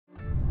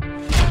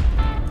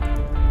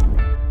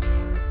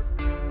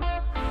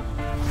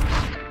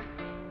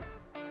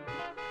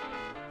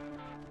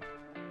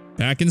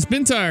Back in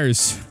spin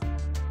tires.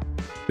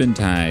 Spin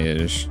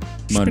tires.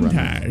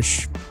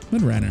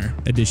 Mudrunner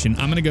edition.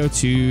 I'm gonna go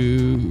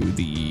to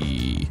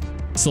the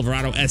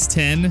Silverado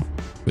S10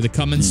 with a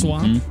Cummins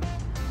swap. Yeah,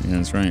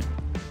 that's right.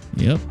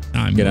 Yep.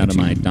 Get out of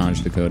my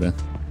Dodge Dakota.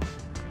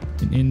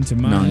 And into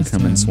my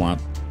non-Cummins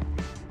swap.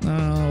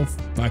 Oh,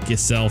 fuck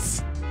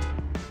yourself.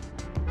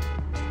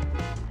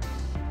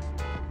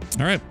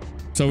 All right.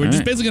 So we're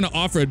just basically going to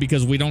off-road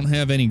because we don't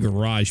have any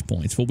garage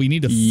points. But we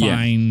need to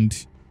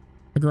find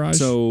a garage.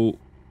 So,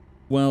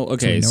 well,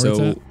 okay.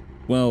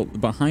 Well,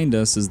 behind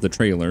us is the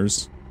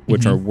trailers,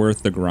 which are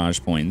worth the garage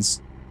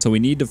points. So we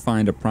need to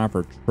find a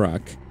proper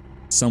truck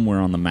somewhere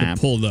on the map.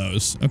 To pull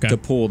those. Okay. To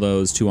pull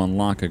those to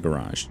unlock a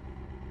garage.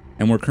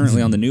 And we're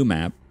currently on the new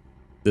map.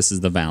 This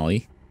is the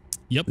Valley.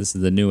 Yep. This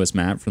is the newest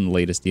map from the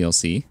latest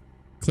DLC.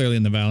 Clearly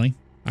in the Valley.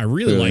 I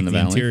really like the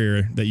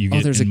interior that you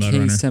get in Mudrunner. Oh,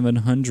 there's a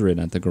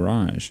K700 at the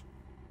garage.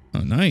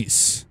 Oh,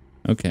 nice.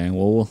 Okay,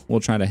 well, we'll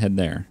try to head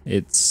there.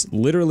 It's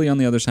literally on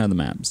the other side of the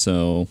map,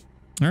 so...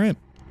 All right.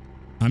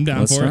 I'm down for it.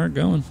 Let's start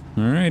going.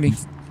 All righty.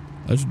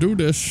 Let's do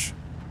this.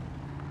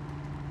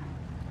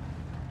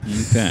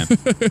 Okay.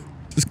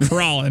 Just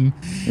crawling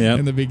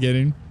in the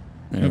beginning.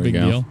 There we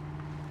go. Deal.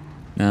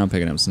 Now I'm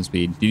picking up some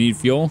speed. Do you need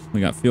fuel? We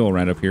got fuel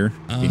right up here.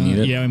 Do you need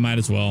it? Yeah, we might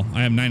as well.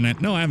 I have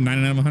 99. No, I have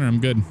 99 of 100. I'm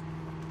good.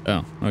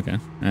 Oh, okay.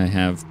 I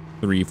have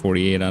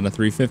 348 out of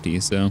 350,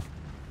 so...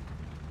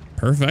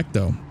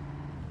 Perfecto.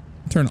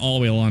 Turn all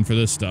wheel on for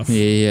this stuff.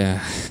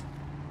 Yeah.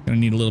 Gonna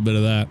need a little bit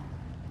of that.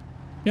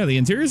 Yeah, the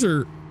interiors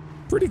are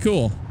pretty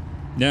cool.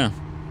 Yeah.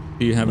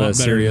 Do you have a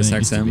Sirius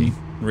XM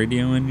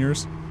radio in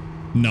yours?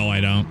 No, I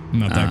don't. I'm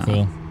not that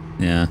cool.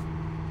 Yeah.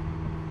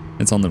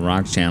 It's on the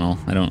rock channel.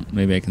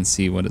 Maybe I can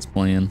see what it's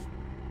playing.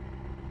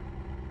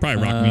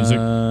 Probably rock music.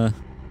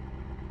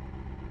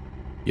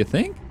 You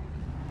think?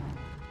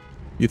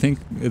 You think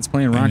it's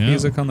playing rock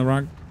music on the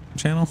rock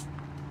channel?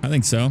 I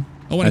think so.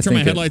 Oh, when I turn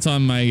my headlights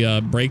on,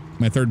 my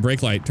my third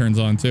brake light turns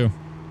on too.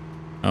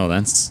 Oh,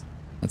 that's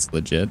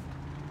legit.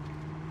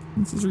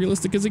 It's as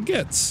realistic as it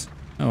gets.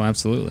 Oh,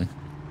 absolutely.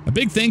 A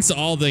big thanks to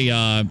all the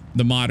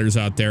modders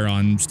out there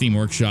on Steam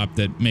Workshop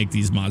that make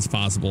these mods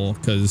possible,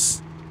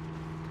 because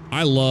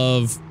I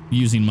love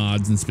using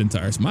mods and spin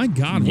tires. My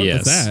God, what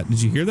was that?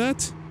 Did you hear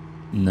that?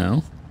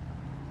 No.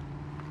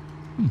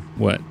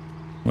 What?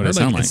 What did it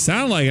sound like? It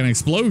sounded like an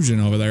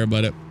explosion over there,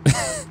 but it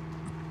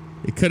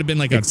it could have been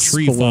like a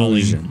tree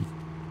falling.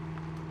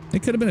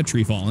 It could have been a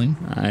tree falling.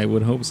 I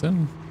would hope so.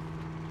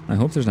 I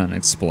hope there's not an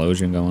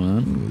explosion going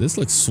on. Ooh, this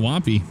looks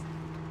swampy.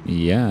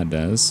 Yeah, it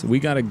does. We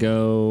got to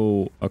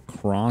go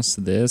across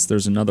this.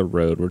 There's another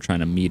road we're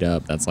trying to meet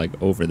up that's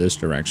like over this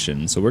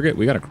direction. So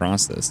we got to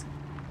cross this.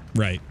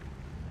 Right.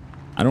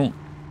 I'm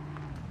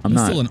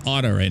not still in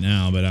auto right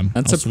now, but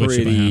I'll switch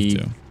if I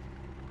have to.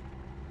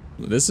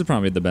 This is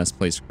probably the best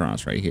place to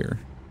cross right here.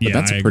 But Yeah,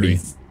 that's I a pretty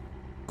agree.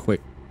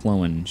 quick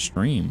flowing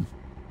stream.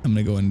 I'm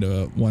gonna go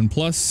into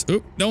 1+.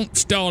 Oop! Don't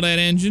stall that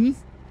engine.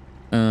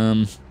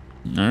 All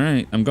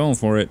right, I'm going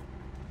for it.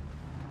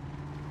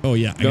 Oh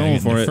yeah, going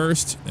for it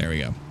first. There we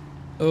go.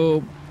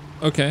 Oh,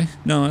 okay.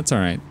 No, that's all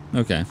right.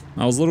 Okay,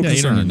 I was a little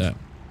concerned. You don't need that.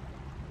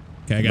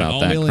 Okay, I got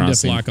all wheel and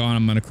diff lock on.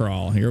 I'm gonna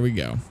crawl. Here we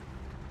go.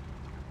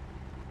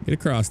 Get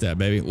across that,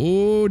 baby.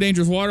 Ooh,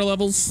 dangerous water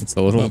levels. It's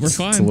a little. But we're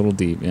fine. It's a little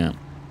deep. Yeah.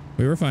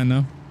 We were fine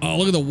though. Oh,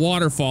 look at the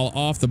waterfall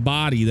off the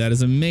body. That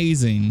is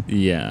amazing.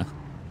 Yeah.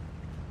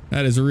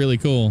 That is really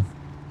cool.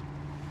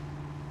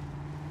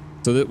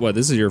 So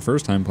this is your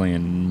first time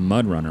playing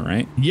Mudrunner,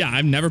 right? Yeah,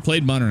 I've never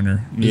played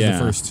Mudrunner.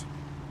 This is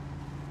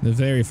the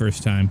very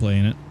first time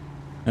playing it.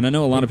 And I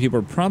know a lot of people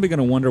are probably going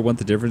to wonder what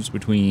the difference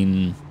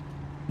between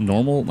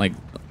normal, like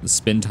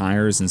spin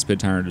tires and spin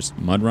tires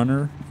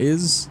Mudrunner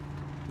is.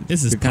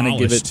 This is kind of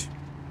give polished. it.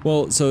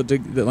 Well, so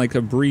like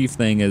a brief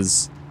thing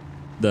is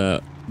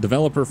the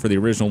developer for the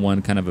original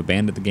one kind of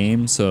abandoned the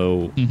game,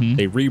 so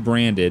they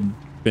rebranded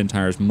Spin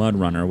Tires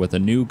Mudrunner with a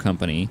new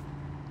company,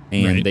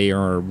 and they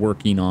are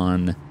working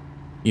on,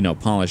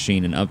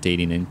 polishing and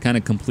updating and kind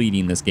of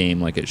completing this game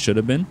like it should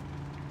have been.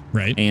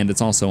 Right. And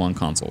it's also on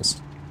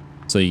consoles,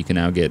 so you can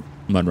now get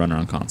Mudrunner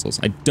on consoles.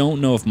 I don't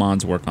know if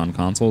mods work on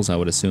consoles. I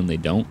would assume they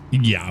don't.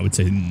 Yeah, I would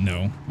say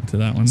no to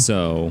that one.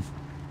 So.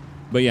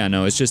 But yeah,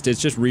 no, it's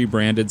just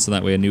rebranded so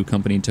that way a new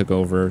company took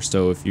over.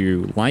 So if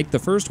you like the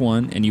first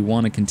one and you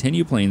want to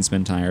continue playing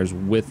Spin Tires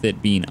with it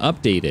being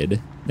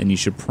updated, then you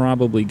should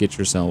probably get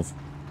yourself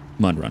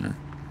Mudrunner.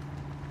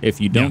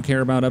 If you don't care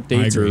about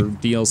updates or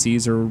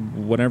DLCs or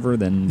whatever,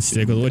 then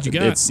stick with what you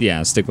got.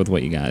 Stick with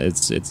what you got.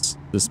 It's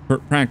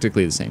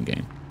practically the same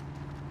game.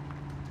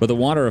 But the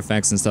water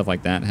effects and stuff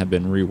like that have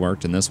been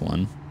reworked in this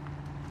one.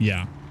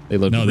 Yeah. They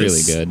look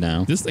really good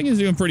now. This thing is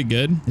doing pretty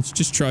good. It's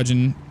just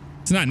trudging.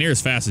 It's not near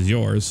as fast as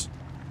yours.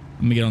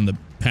 Let me get on the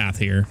path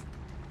here.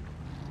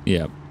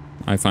 Yep.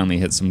 I finally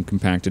hit some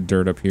compacted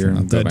dirt up here.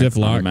 That diff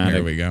lock.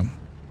 There we go.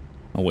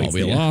 I'll wait all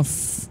wheel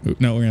off. Ooh,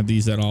 no, we're going to have to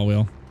use that all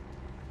wheel.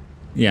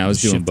 Yeah, I was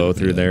doing both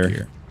through there.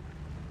 Here.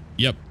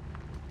 Yep.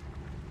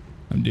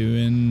 I'm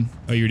doing...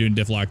 Oh, you were doing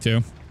diff lock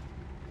too?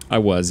 I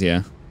was,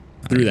 yeah.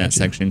 Through that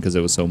section because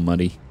it was so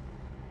muddy.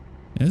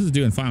 Yeah, this is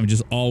doing fine with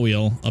just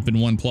all-wheel up in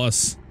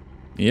 1+.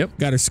 Yep.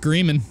 Got her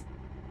screaming.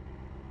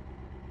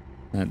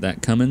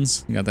 That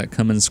Cummins? You got that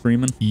Cummins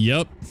screaming?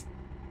 Yep.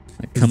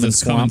 That Cummins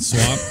swap? Cummins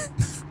swap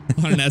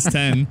on an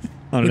S10,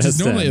 which is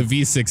normally a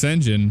V6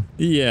 engine.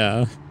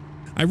 Yeah.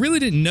 I really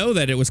didn't know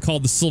that it was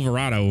called the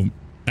Silverado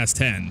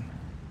S10.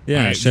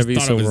 Yeah, Chevy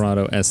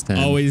Silverado S10.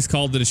 Always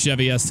called it a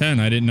Chevy S10.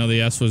 I didn't know the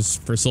S was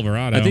for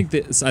Silverado. I think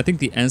the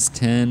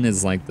S10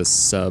 is like the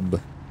sub,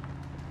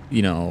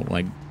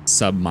 like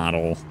sub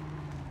model.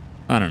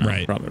 I don't know.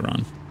 Right. Probably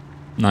wrong.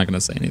 I'm not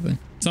gonna say anything.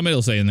 Somebody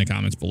will say in the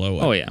comments below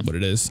what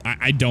it is.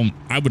 I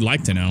would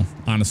like to know,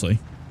 honestly.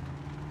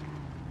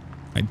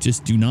 I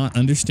just do not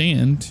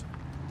understand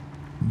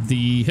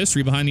the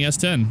history behind the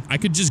S10. I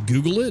could just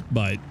Google it,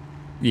 but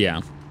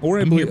yeah. Or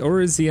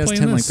is the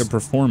S10 like the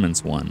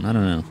performance one? I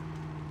don't know.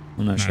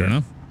 I'm not sure.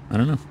 I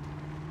don't know.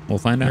 We'll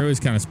find out. They're always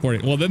kind of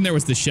sporty. Well, then there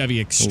was the Chevy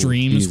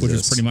Extremes, which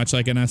is pretty much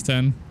like an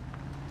S10.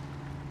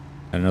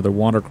 Another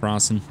water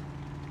crossing.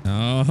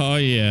 Oh,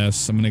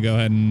 yes. I'm going to go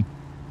ahead and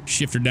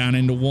shift her down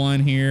into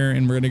 1 here,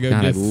 and we're going to go.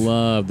 God, I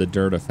love the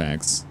dirt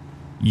effects.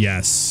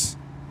 Yes.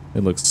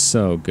 It looks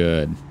so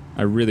good.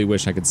 I really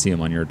wish I could see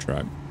them on your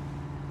truck.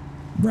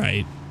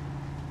 Right.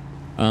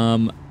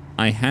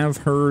 I have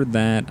heard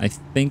that I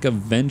think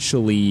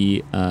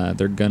eventually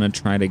they're going to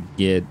try to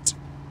get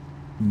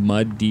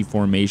mud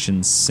deformation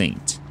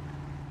synced.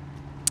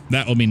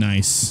 That will be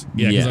nice.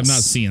 Yeah, because I'm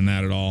not seeing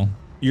that at all.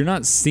 You're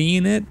not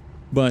seeing it,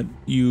 but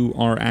you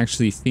are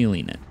actually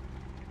feeling it.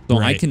 So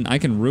I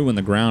can ruin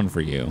the ground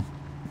for you.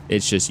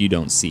 It's just you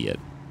don't see it.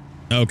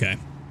 Okay.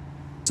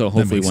 So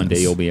hopefully one day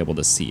you'll be able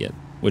to see it,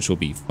 which will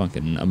be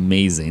fucking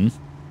amazing.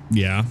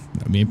 Yeah,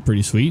 that'd be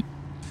pretty sweet.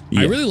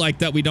 Yeah. I really like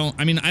that we don't.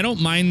 I mean, I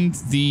don't mind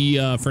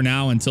the for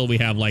now until we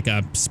have like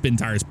a Spin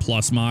Tires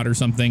Plus mod or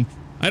something.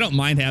 I don't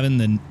mind having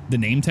the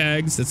name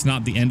tags. It's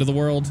not the end of the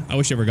world. I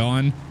wish they were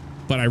gone,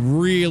 but I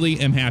really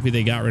am happy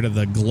they got rid of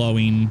the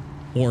glowing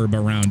orb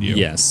around you.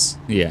 Yes.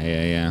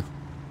 Yeah.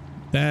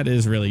 That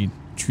is really,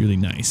 truly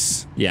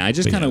nice. Yeah, I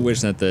just kind of wish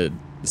that the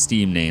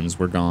Steam names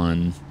were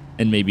gone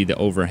and maybe the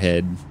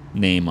overhead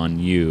name on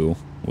you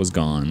was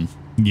gone.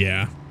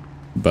 Yeah.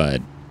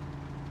 But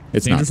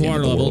it's dangerous not the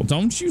water end of the level. world.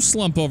 Don't you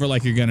slump over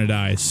like you're going to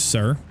die,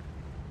 sir.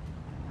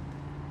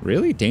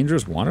 Really?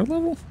 Dangerous water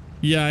level?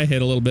 Yeah, I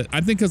hit a little bit. I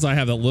think because I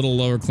have a little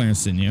lower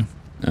clearance than you.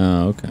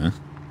 Oh, okay.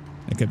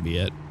 That could be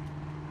it.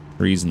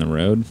 Trees in the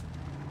road.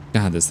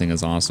 God, this thing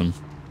is awesome.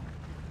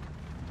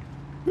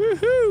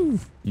 Woohoo!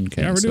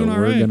 Okay, yeah, we're so doing all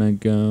right. We're gonna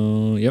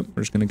go. Yep,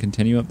 we're just gonna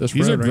continue up this road.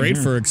 These are right great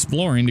here. for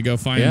exploring to go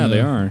find. Yeah, they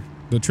are.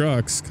 The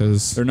trucks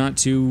because they're not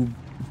too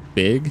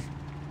big.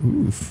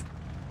 Oof.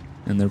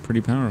 And they're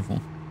pretty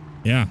powerful.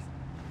 Yeah.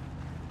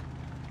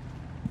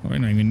 We're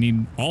not even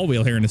need all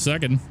wheel here in a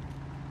second.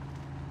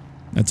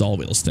 That's all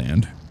wheel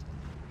stand.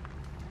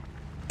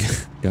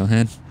 Go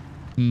ahead.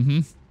 Mm-hmm.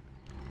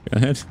 Go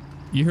ahead.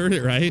 You heard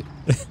it right.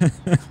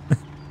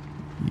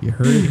 You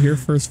heard it here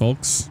first,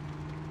 folks.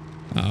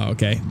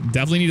 Okay.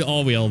 Definitely need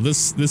all wheel.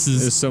 This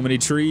is. There's so many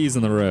trees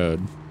in the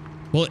road.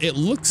 Well, it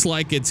looks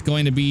like it's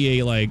going to be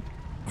a like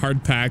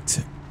hard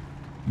packed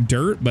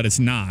dirt, but it's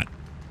not.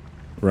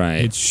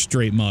 Right. It's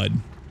straight mud.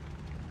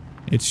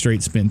 It's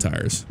straight spin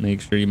tires.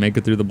 Make sure you make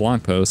it through the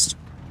block post.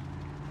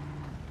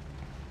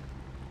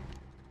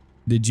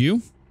 Did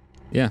you?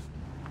 Yeah.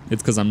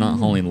 It's because I'm not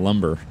hauling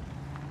lumber.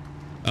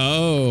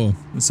 Oh.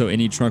 So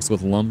any trucks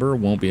with lumber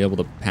won't be able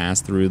to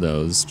pass through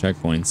those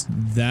checkpoints.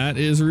 That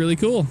is really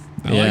cool.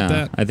 I like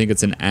that. I think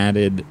it's an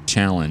added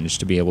challenge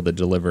to be able to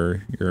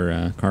deliver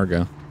your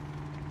cargo.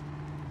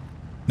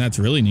 That's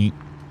really neat.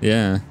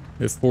 Yeah.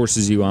 It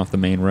forces you off the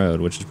main road,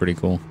 which is pretty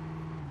cool.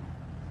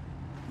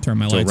 Turn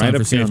my lights right on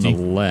for up here safety.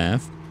 on the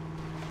left.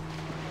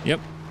 Yep.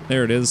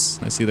 There it is.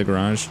 I see the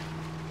garage.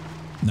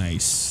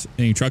 Nice.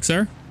 Any trucks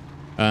there?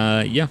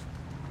 Yeah.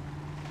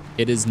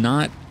 It is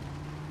not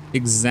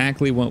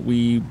exactly what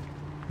we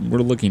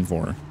were looking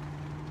for.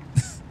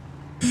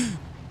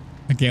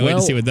 I can't wait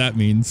to see what that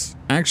means.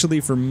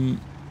 Actually, for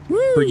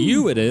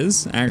you it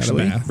is.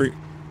 Actually,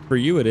 for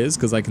you it is,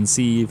 because I can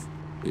see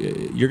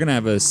you're gonna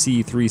have a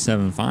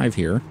C375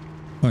 here.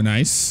 Oh,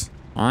 nice.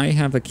 I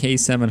have a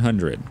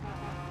K700.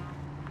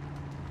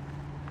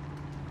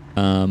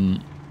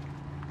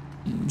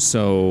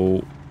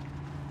 So,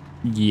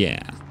 yeah.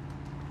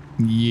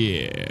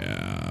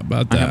 Yeah,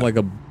 about that. I have like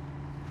a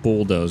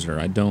bulldozer.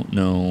 I don't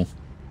know.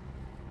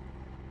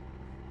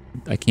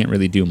 I can't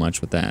really do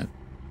much with that.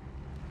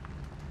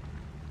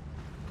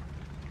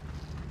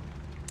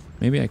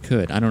 Maybe I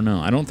could. I don't know.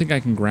 I don't think I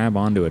can grab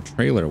onto a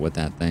trailer with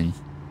that thing.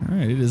 All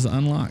right, it is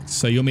unlocked.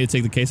 So you want me to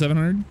take the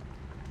K700?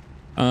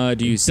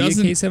 Do you see a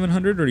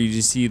K700 or do you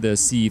just see the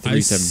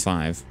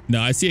C375?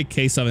 No, I see a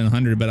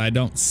K700, but I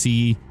don't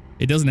see.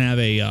 It doesn't have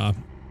a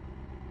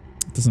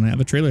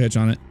trailer hitch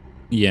on it.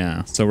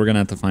 Yeah, so we're gonna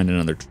have to find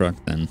another truck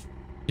then.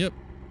 Yep.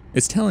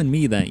 It's telling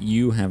me that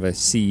you have a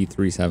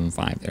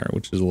C375 there,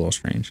 which is a little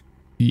strange.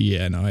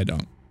 Yeah, no, I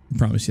don't. I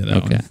promise you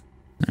that one. Okay.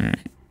 All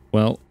right.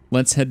 Well,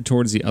 let's head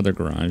towards the other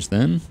garage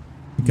then.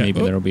 Okay.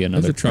 Maybe there'll be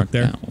another truck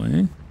there that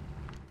way.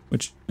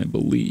 which I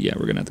believe, yeah,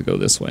 we're going to have to go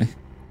this way.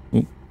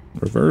 Oop,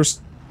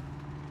 reverse.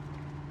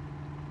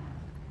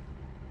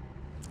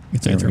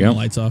 It's turn the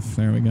lights off.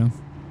 There we go.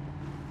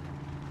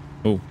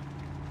 Oh.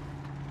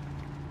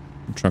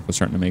 The truck was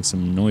starting to make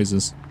some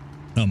noises.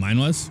 Oh, mine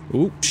was?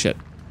 Oh, shit.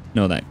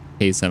 No, that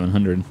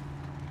K700.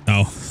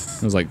 Oh.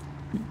 It was like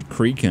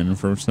creaking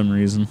for some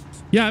reason.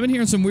 Yeah, I've been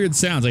hearing some weird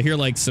sounds. I hear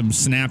like some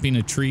snapping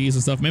of trees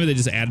and stuff. Maybe they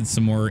just added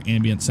some more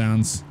ambient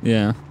sounds.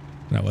 Yeah.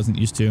 That I wasn't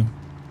used to.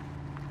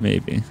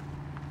 Maybe.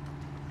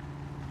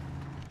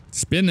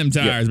 Spin them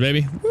tires,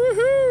 baby.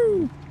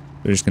 Woohoo!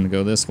 We're just going to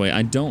go this way.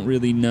 I don't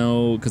really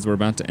know because we're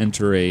about to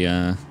enter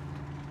a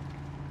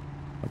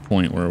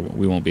point where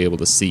we won't be able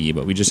to see,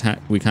 but we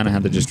kind of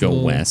have to just go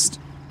west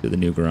to the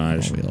new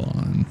garage. Wheel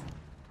on.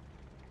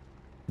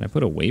 Did I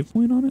put a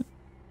waypoint on it?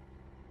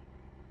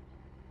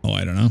 Oh,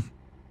 I don't know.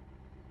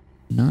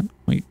 Not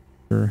quite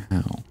sure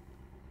how.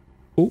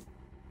 Oh.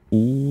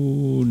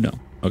 Ooh, no.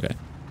 Okay.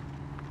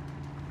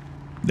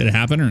 Did it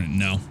happen or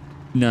no?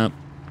 No.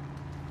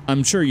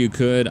 I'm sure you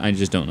could. I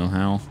just don't know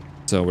how.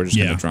 So we're just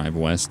going to drive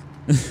west.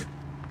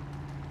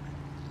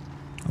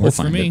 Works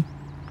for me.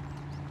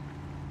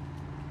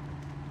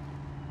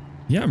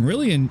 Yeah, I'm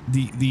really in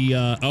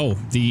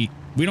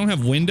we don't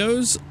have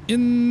windows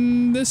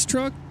in this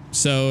truck,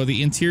 so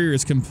the interior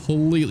is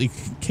completely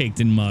caked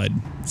in mud.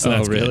 So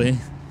that's really?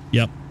 Good.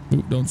 Yep.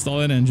 Ooh, don't stall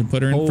that engine.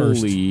 Put her in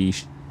first. Holy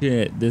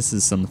shit. This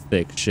is some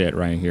thick shit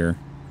right here.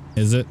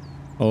 Is it?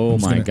 Oh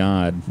my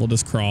God. We'll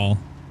just crawl.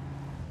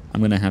 I'm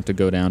going to have to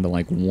go down to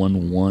like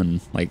 1-1,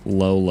 like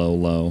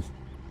low.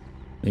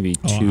 Maybe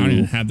 2. Oh, I don't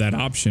even have that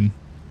option.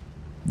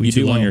 You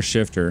do on your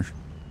shifter.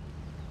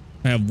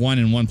 I have 1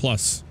 and 1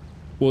 plus.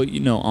 Well,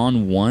 you know,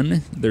 on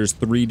 1, there's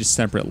 3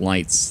 separate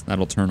lights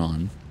that'll turn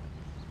on.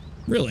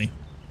 Really?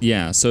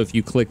 Yeah, so if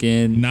you click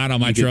in... Not on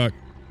my truck.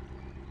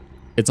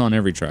 It's on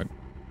every truck.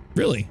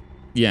 Really?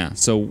 Yeah,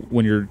 so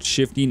when you're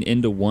shifting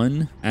into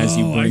 1, as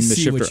you bring the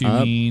shifter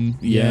up... Mean.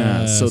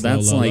 Yeah, so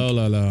that's like...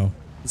 Low.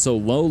 So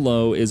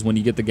low is when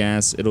you get the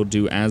gas, it'll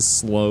do as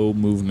slow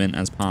movement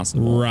as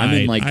possible. Right. I'm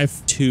in like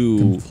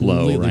 2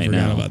 low right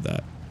now. About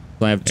that.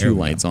 So I have 2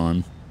 lights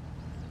on,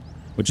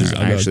 which is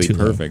actually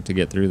perfect to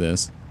get through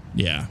this.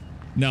 Yeah.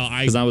 No,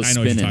 because I was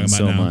spinning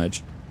so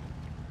much.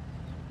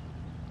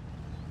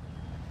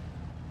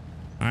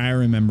 I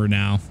remember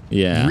now.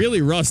 Yeah.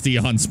 Really rusty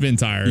on spin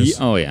tires.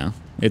 Oh yeah,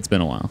 it's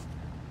been a while.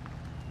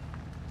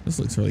 This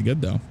looks really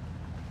good though.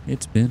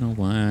 It's been a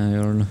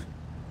while,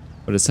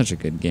 but it's such a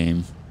good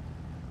game.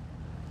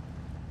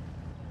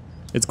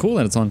 It's cool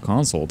that it's on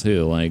console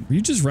too. Like, were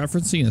you just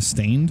referencing a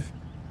Stained?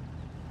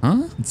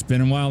 Huh? It's been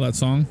a while, that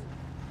song.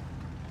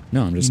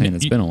 No, I'm just saying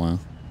it's been a while.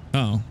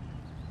 Oh,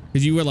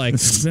 because you were like,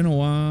 it's been a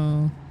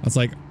while. I was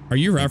like, are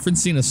you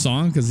referencing a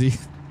song? Because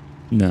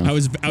no, I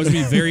was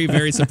being very,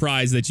 very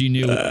surprised that you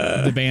knew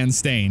the band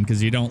Stained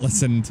because you don't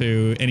listen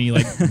to any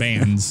like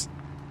bands.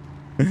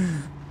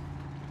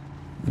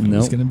 No,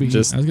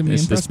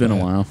 it's just been a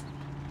while.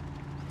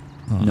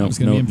 No, no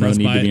need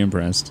to be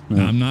impressed.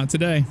 No. I'm not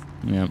today.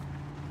 Yep.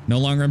 No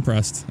longer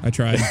impressed. I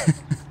tried.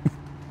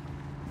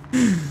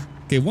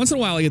 Okay, once in a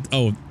while I get...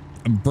 Oh,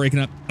 I'm breaking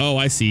up. Oh,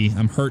 I see.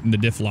 I'm hurting the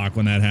diff lock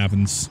when that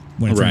happens.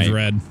 When it turns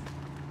red.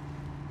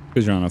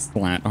 Because you're on a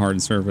flat,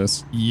 hard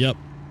surface. Yep.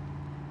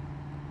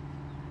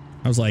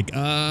 I was like,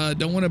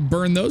 don't want to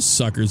burn those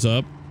suckers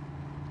up.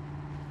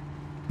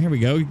 Here we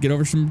go. Get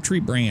over some tree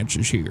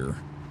branches here.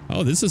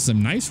 Oh, this is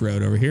some nice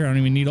road over here. I don't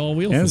even need all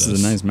wheel for this. This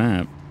is a nice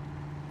map.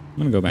 I'm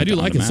going to go back to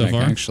automatic, it so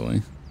far.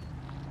 Actually.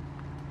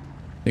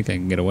 I think I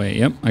can get away.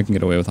 Yep, I can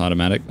get away with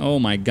automatic. Oh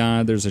my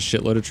God, there's a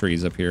shitload of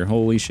trees up here.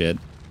 Holy shit.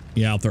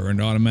 Yeah, I'll throw her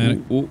into automatic.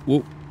 Ooh, ooh,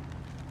 ooh.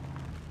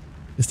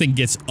 This thing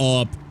gets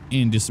up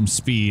into some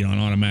speed on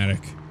automatic.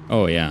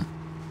 Oh, yeah.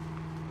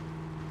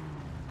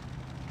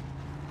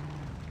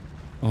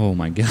 Oh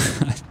my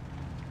God.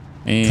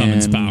 And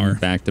Cummins power.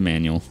 Back to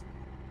manual.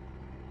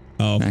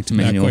 Oh, back to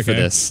manual quick, for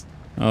this.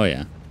 Oh,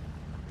 yeah.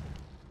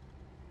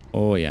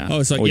 Oh, yeah.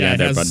 Oh, so yeah, it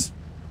has... bud.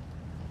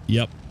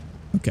 Yep.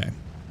 Okay.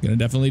 Gonna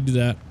definitely do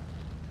that.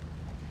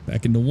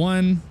 Back into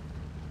 1.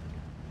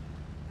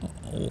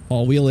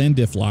 All wheel and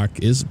diff lock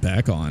is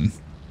back on.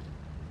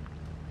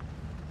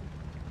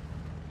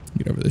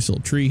 Get over this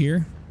little tree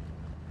here.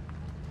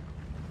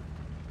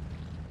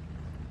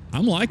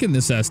 I'm liking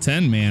this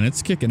S10, man.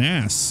 It's kicking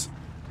ass.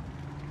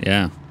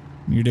 Yeah.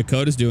 Your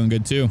Dakota's doing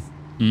good too.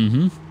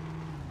 Mm-hmm.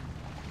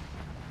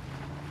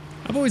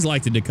 I've always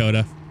liked the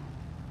Dakota.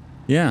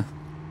 Yeah.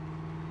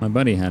 My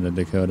buddy had a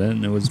Dakota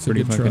and it was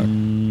pretty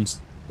fucking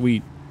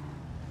sweet.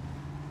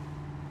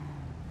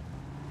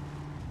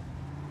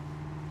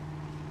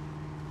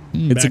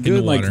 It's a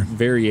good like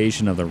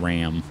variation of the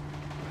Ram.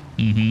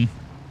 Mm-hmm.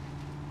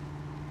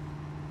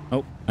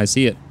 Oh, I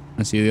see it.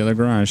 I see the other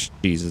garage.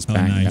 Jesus,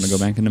 back. Nice. Gotta go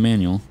back into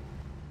manual.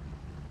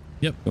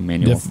 Yep. Go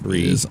manual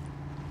 3.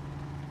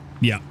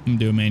 Yeah, I'm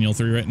doing manual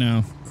 3 right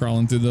now.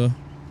 Crawling through the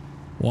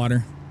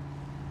water.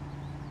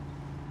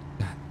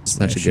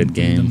 Such a good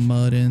game. The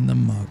mud in the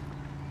mud.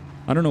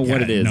 I don't know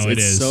what it is. No,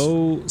 it's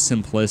so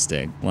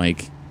simplistic.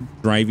 Like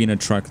driving a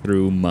truck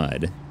through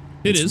mud.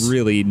 It's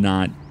really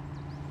not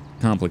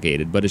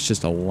complicated, but it's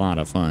just a lot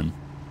of fun.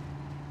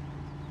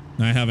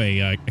 I have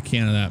a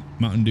can of that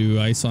Mountain Dew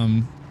ice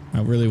on.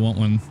 I really want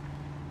one.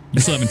 You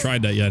still haven't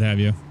tried that yet, have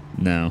you?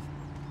 No.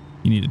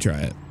 You need to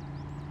try it.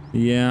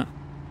 Yeah.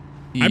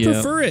 I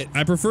prefer it.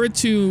 I prefer it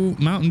to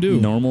Mountain Dew.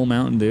 Normal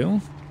Mountain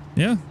Dew?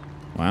 Yeah.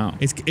 Wow.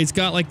 It's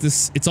got like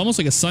this. It's almost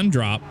like a sun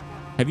drop.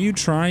 Have you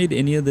tried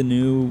any of the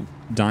new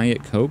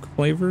Diet Coke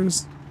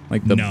flavors?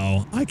 Like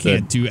no, I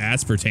can't do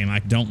aspartame. I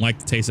don't like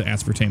the taste of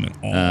aspartame at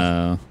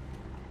all.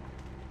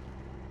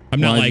 I'm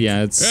not like,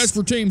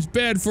 aspartame's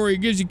bad for you,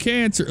 it gives you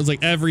cancer. It's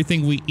like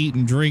everything we eat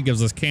and drink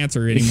gives us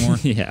cancer anymore.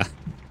 Yeah.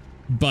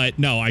 But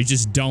no, I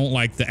just don't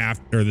like that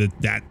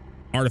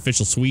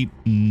artificial sweet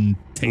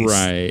taste.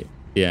 Right.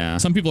 Yeah.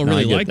 Some people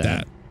really like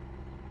that.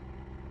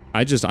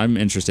 I'm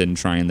interested in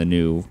trying the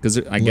new, because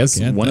I guess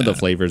one of the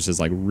flavors is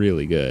like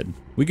really good.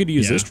 We could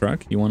use this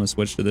truck. You want to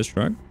switch to this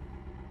truck?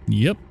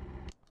 Yep.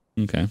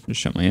 Okay. Just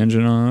shut my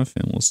engine off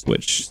and we'll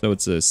switch. So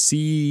it's a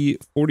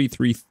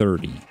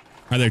C4330.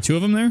 Are there two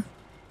of them there?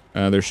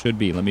 There should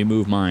be. Let me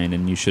move mine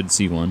and you should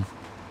see one.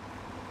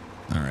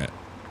 All right.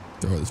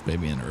 Throw this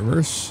baby into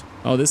reverse.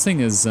 Oh, this thing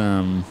is,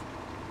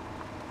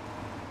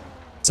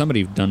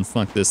 somebody done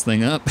fucked this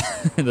thing up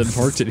and then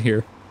parked it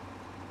here.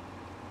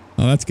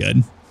 Oh, that's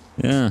good.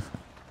 Yeah.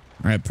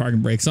 All right,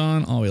 parking brakes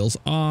on, all wheels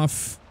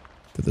off.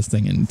 Put this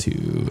thing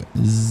into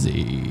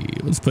Z.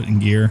 Let's put it in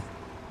gear.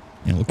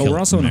 And we'll we're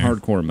also in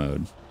hardcore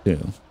mode,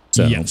 too.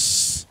 So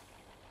yes.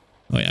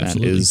 Oh, yeah,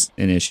 absolutely. That is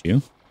an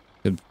issue.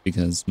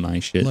 Because my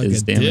shit Look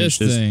is at damaged.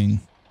 This thing.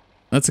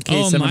 That's a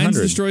K700. Oh,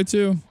 mine's destroyed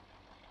too.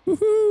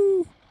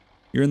 Woohoo!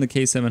 You're in the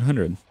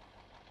K700.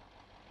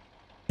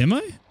 Am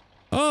I?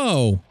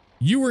 Oh,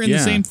 you were in the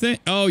same thing.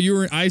 Oh, you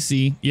were. I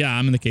see. Yeah,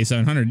 I'm in the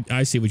K700.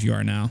 I see what you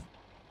are now.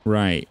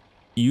 Right.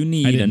 You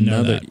need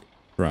another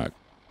truck.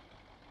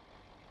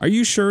 Are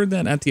you sure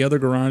that at the other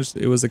garage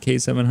it was a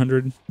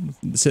K700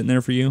 sitting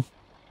there for you?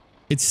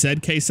 It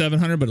said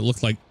K700, but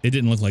it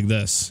didn't look like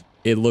this.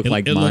 It looked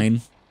like mine.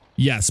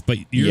 Yes, but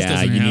yours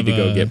doesn't you need to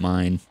go get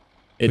mine.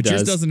 But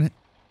yours doesn't.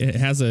 It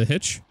has a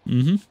hitch.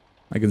 Mm-hmm.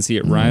 I can see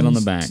it right on the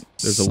back.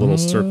 There's a little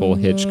circle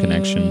hitch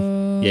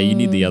connection. Yeah, you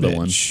need the other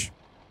one.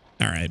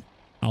 All right,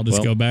 I'll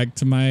just go back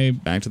to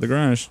the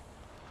garage.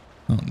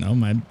 Oh no,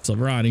 my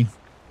Silverado.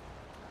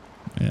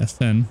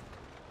 S10.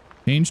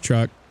 Change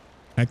truck.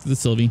 Back to the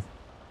Sylvie.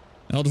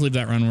 I'll just leave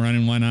that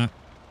running. Why not?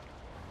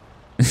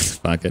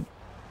 Fuck it.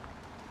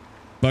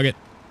 Bug it.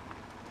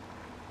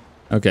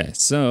 Okay,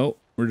 so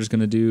we're just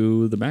gonna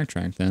do the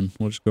backtrack then.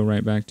 We'll just go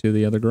right back to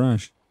the other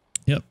garage.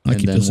 Yep, I'll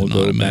keep this in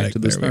automatic.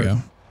 There we go.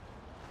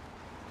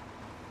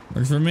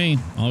 Works for me.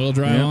 All-wheel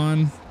drive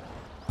on.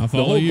 I'll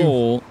follow you. The whole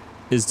goal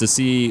is to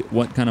see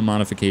what kind of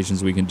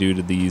modifications we can do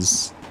to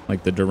these,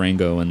 like the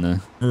Durango and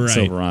the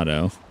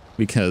Silverado,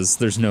 because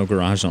there's no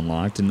garage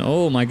unlocked. And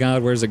oh my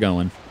God, where's it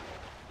going?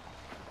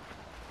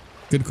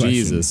 Good question.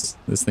 Jesus,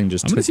 this thing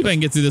just. I'm gonna see if I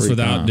can get through this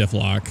without diff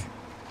lock.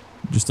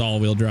 Just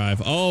all-wheel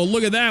drive. Oh,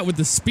 look at that with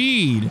the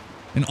speed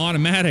and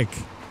automatic.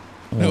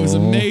 That was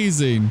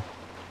amazing.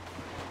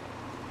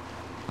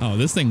 Oh,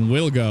 this thing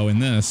will go in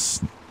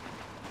this.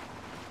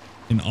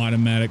 In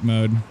automatic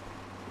mode.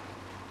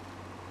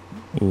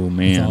 Oh,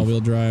 man.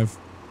 All-wheel drive.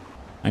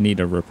 I need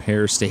a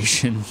repair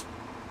station.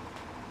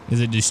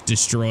 Is it just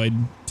destroyed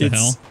to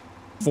hell?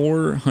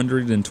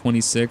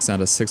 426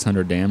 out of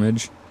 600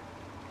 damage.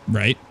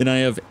 Right. And I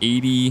have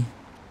 80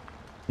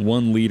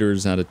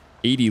 liters out of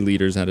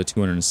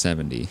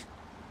 270.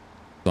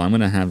 So I'm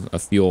going to have a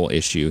fuel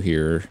issue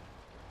here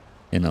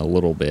in a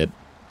little bit.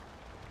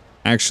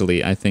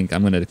 Actually, I think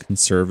I'm going to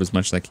conserve as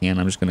much as I can.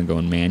 I'm just going to go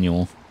in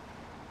manual.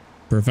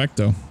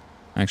 Perfecto.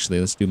 Actually,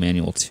 let's do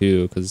manual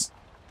too, because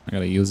I got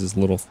to use as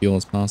little fuel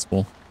as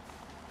possible.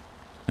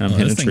 And I'm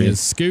hitting a tree.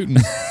 This thing is scooting.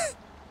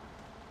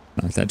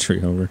 Knock that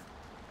tree over.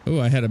 Oh,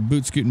 I had a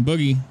boot scooting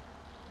boogie.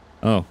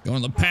 Oh.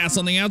 Going to pass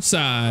on the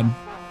outside.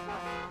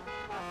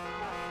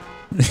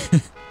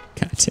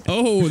 Gotcha.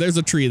 Oh, there's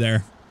a tree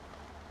there.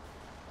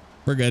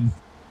 We're good.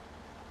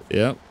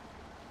 Yep.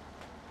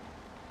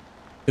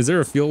 Is there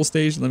a fuel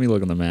station? Let me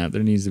look on the map.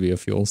 There needs to be a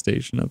fuel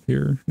station up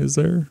here. Is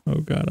there?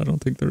 Oh, God, I don't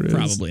think there is.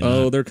 Probably not.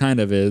 Oh, there kind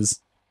of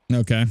is.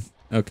 Okay.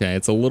 Okay,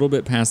 it's a little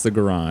bit past the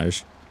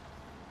garage.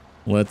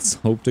 Let's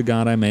hope to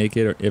God I make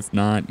it. Or if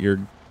not, we're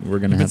going to have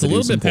to do some pulling. It's a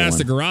little bit past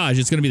the garage.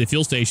 It's going to be the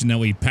fuel station that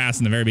we passed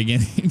in the very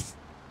beginning.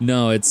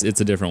 No, it's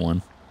a different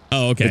one.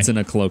 Oh, okay. It's in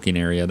a cloaking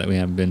area that we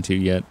haven't been to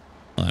yet.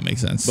 Well, that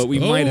makes sense. But we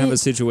might have a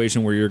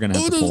situation where you're going to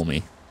have to pull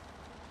me.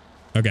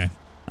 Okay.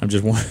 I'm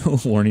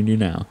just warning you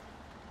now.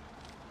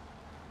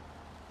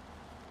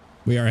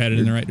 We are headed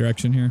in the right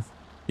direction here.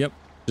 Yep.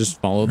 Just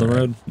follow the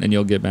road, and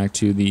you'll get back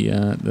to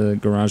the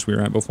garage we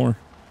were at before.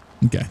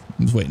 Okay.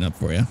 I'm just waiting up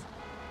for you.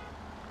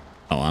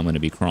 Oh, I'm going to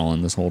be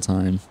crawling this whole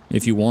time.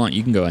 If you want,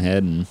 you can go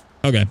ahead and...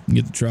 Okay.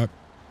 Get the truck.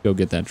 Go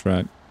get that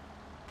truck.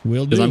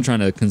 Will do. Because I'm trying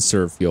to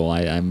conserve fuel.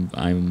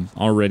 I'm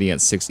already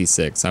at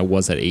 66. I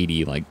was at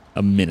 80 like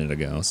a minute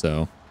ago,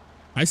 so...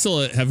 I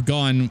still have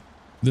gone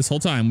this whole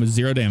time with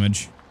 0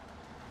 damage.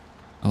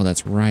 Oh,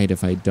 that's right.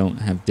 If I don't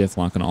have diff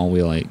lock on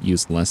all-wheel, I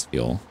use less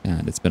fuel.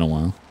 God, it's been a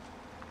while.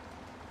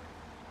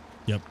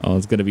 Yep. Oh,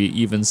 it's gonna be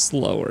even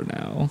slower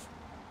now.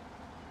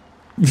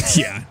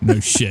 Yeah, no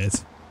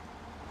shit.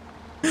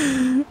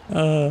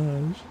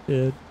 Oh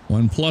shit.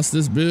 1 plus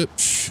this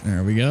bitch.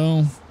 There we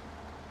go.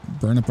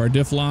 Burn up our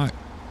diff lock.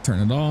 Turn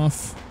it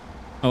off.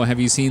 Oh, have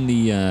you seen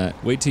the?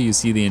 Wait till you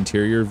see the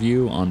interior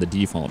view on the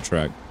default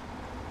truck.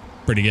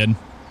 Pretty good.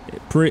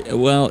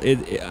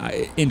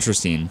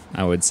 Interesting,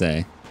 I would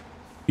say,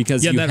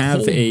 because yeah, you that have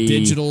whole a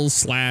digital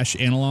 /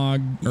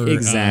 analog or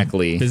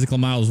exactly physical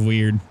model is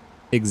weird.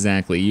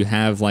 Exactly, you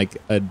have like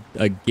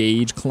a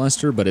gauge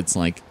cluster, but it's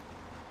like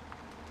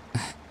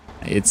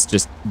it's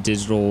just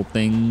digital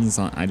things.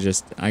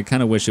 I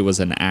kind of wish it was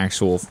an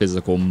actual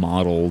physical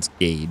modeled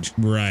gauge.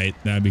 Right,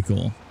 that'd be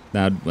cool.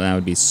 That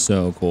would be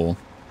so cool.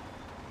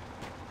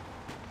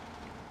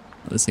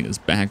 This thing is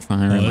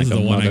backfiring. Oh, this like is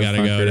the one I gotta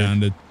go motherfucker.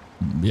 down to.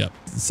 Yep,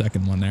 the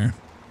second one there.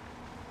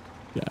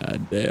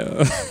 God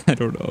damn. I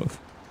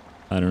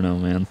don't know,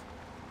 man.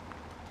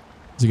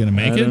 Is he gonna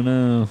make it? I don't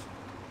know.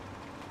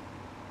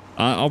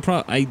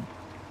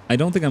 I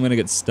don't think I'm gonna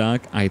get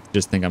stuck. I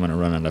just think I'm gonna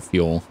run out of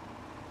fuel.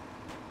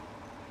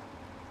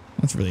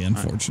 That's really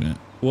unfortunate.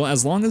 Well,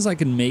 as long as I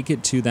can make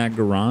it to that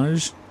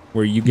garage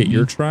where you get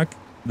your truck,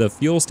 the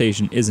fuel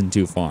station isn't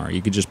too far.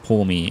 You could just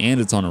pull me, and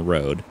it's on a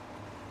road.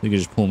 You could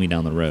just pull me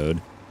down the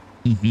road.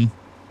 Mm-hmm.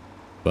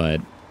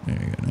 But there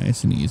you go,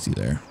 nice and easy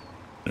there.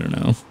 I don't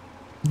know.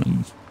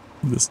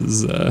 This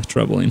is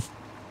troubling.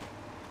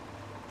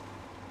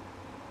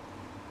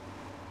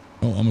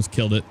 Oh, almost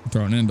killed it.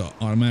 Throwing it into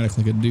automatic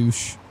like a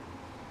douche.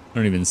 I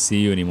don't even see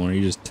you anymore.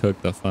 You just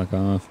took the fuck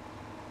off.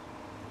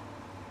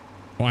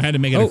 Well, I had to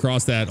make it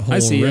across that whole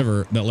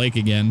river, that lake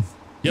again.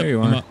 Yep, there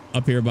you are. I'm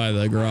up here by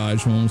the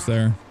garage. I'm almost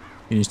there.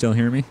 Can you still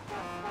hear me?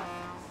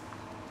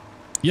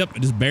 Yep, I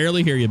just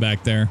barely hear you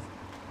back there.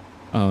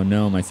 Oh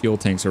no, my fuel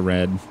tanks are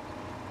red.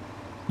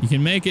 You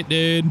can make it,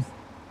 dude.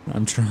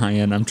 I'm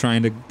trying. I'm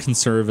trying to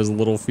conserve as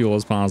little fuel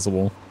as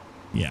possible.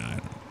 Yeah.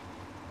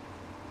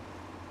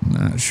 I'm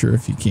not sure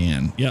if you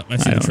can. Yep, I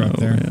see the truck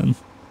there. Man.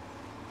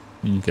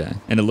 Okay.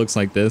 And it looks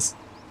like this?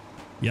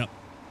 Yep.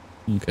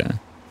 Okay.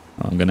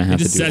 Oh, I'm going to have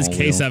to do it just says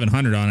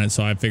K700 on it,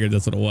 so I figured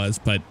that's what it was.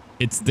 But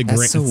it's the gray.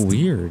 That's so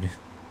weird.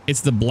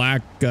 It's the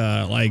black,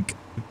 like,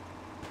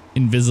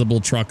 invisible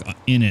truck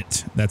in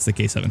it. That's the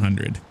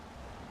K700.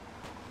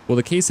 Well,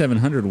 the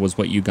K700 was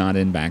what you got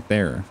in back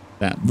there.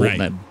 That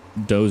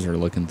dozer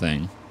looking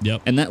thing.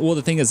 Yep. And that, well,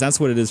 the thing is, that's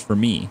what it is for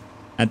me.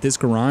 At this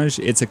garage,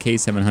 it's a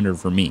K700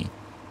 for me.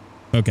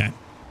 Okay.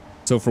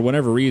 So for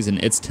whatever reason,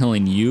 it's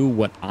telling you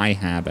what I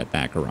have at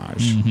that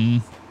garage. Mm-hmm.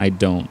 I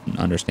don't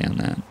understand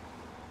that.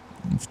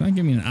 It's not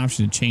giving me an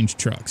option to change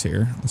trucks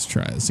here. Let's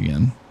try this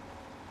again.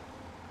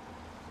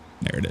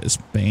 There it is.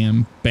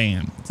 Bam,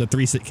 bam. It's a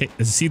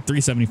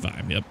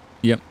C375. Yep.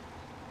 Yep.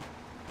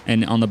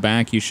 And on the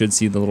back, you should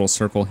see the little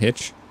circle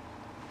hitch.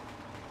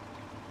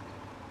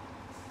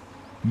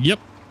 Yep.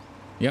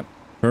 Yep.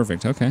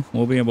 Perfect. Okay.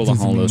 We'll be able to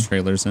haul those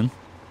trailers in.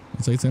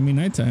 Looks like it's going to be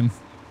nighttime.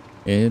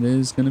 It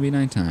is going to be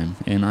nighttime.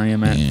 And I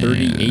am at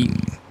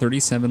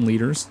 37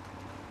 liters.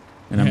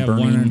 And I'm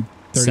burning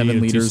 7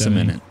 liters a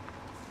minute.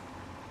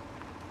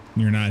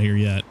 You're not here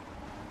yet.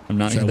 I'm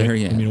not there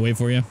yet. Want me to wait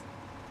for you?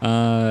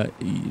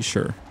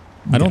 Sure. Okay.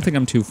 I don't think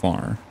I'm too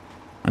far.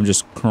 I'm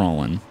just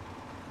crawling.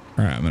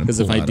 All right, I'm gonna. Because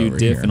if I do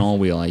diff and all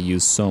wheel, I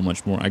use so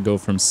much more. I go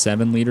from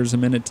 7 liters a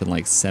minute to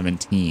like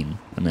 17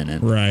 a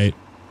minute. Right.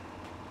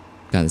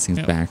 God, this thing's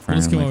backfiring.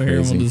 Let's come over here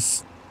and we'll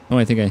just. Oh,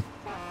 I think I.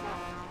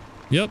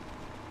 Yep.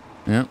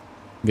 Yep.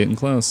 Getting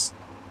close.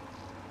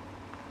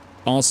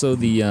 Also,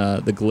 the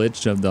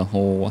glitch of the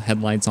whole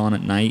headlights on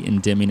at night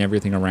and dimming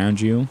everything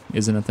around you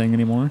isn't a thing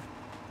anymore.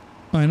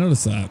 Oh, I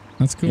noticed that.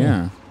 That's cool.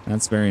 Yeah,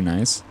 that's very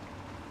nice.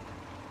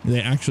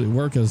 They actually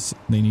work as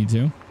they need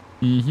to.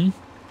 Mm-hmm.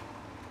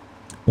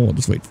 Well, we'll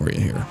just wait for you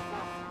here.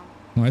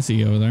 Oh, I see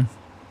you over there.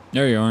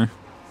 There you are.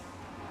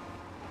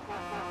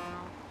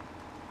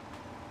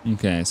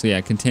 Okay, so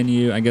yeah,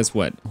 continue. I guess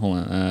what? Hold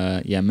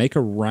on. Yeah, make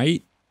a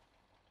right.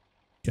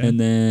 Okay. And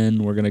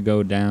then we're going to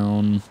go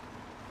down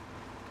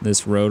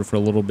this road for a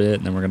little bit,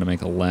 and then we're going to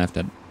make a left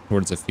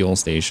towards a fuel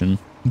station.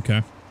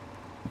 Okay.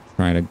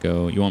 Try to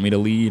go. You want me to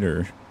lead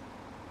or?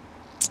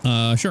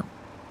 Sure.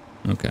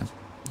 Okay.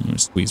 I'm going to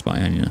squeeze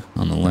by on you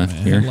on the left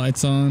here.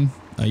 Headlights on.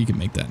 You can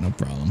make that, no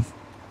problem.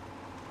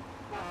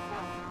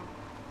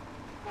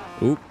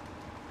 Oop.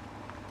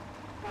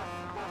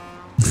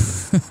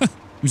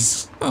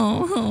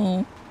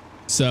 Oh.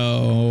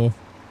 So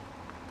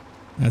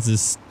that's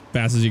as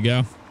fast as you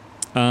go?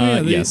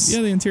 Yes.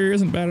 Yeah, the interior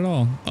isn't bad at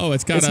all. Oh,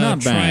 it's got a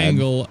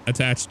triangle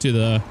attached to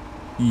the...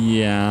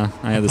 Yeah,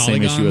 I have the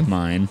same issue with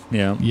mine.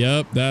 Yeah.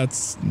 Yep,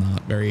 that's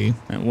not very...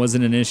 That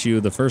wasn't an issue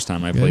the first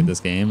time I played this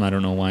game. I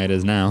don't know why it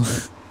is now.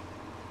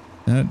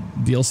 That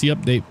DLC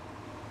update.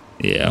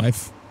 Yeah.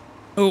 Life.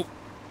 Oh,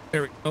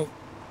 there we go.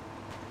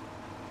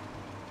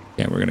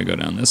 Yeah, we're going to go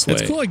down this way.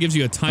 It's cool. It gives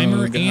you a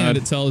timer and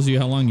it tells you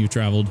how long you've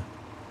traveled.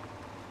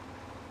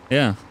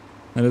 Yeah,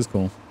 that is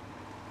cool.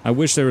 I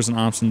wish there was an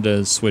option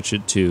to switch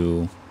it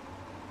to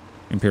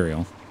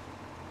Imperial.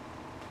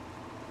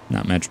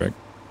 Not metric.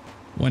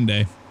 One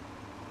day.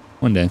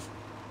 One day.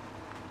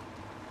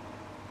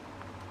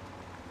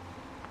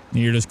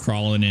 You're just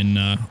crawling in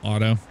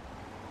auto.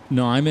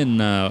 No, I'm in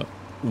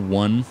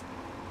 1.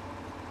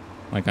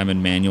 Like I'm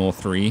in manual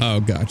 3. Oh,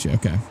 gotcha.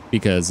 Okay.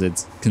 Because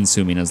it's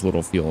consuming as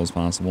little fuel as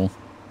possible.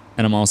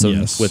 And I'm also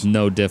with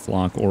no diff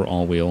lock or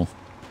all wheel.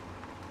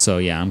 So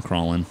yeah, I'm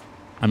crawling.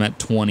 I'm at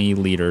 20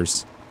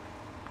 liters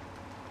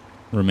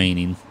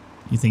remaining.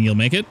 You think you'll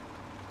make it?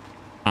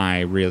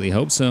 I really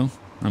hope so.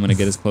 I'm going to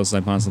get as close as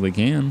I possibly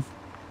can.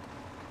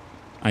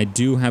 I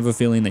do have a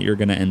feeling that you're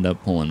going to end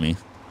up pulling me.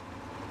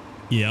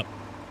 Yep.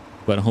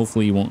 But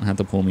hopefully you won't have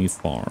to pull me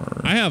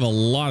far. I have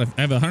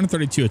I have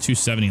 132 at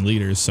 270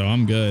 liters, so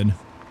I'm good.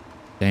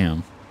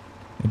 Damn.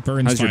 It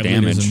burns How's 5 your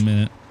damage? liters a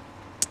minute.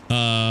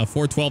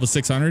 412 to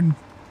 600.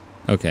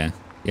 Okay.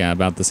 Yeah,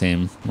 about the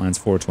same. Mine's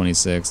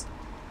 426.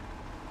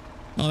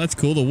 Oh, that's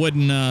cool. The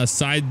wooden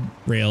side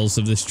rails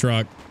of this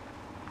truck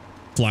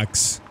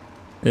flex.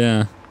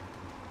 Yeah.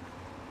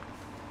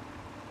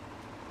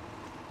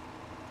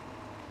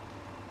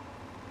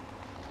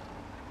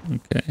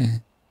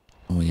 Okay.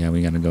 Oh, yeah,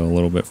 we got to go a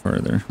little bit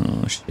further.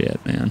 Oh,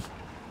 shit, man.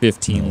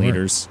 15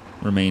 liters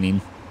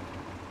remaining.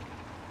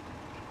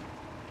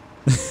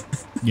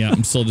 Yeah,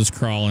 I'm still just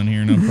crawling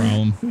here. No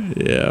problem.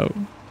 Yeah.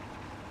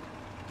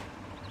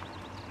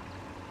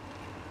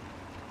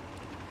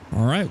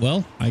 All right.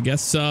 Well, I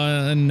guess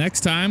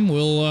next time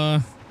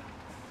we'll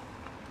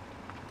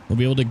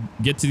be able to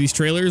get to these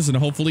trailers and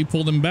hopefully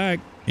pull them back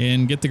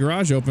and get the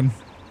garage open.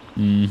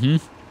 Mm-hmm.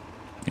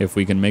 If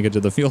we can make it to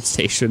the fuel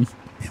station.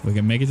 If we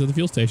can make it to the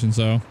fuel station.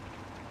 So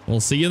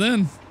we'll see you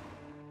then.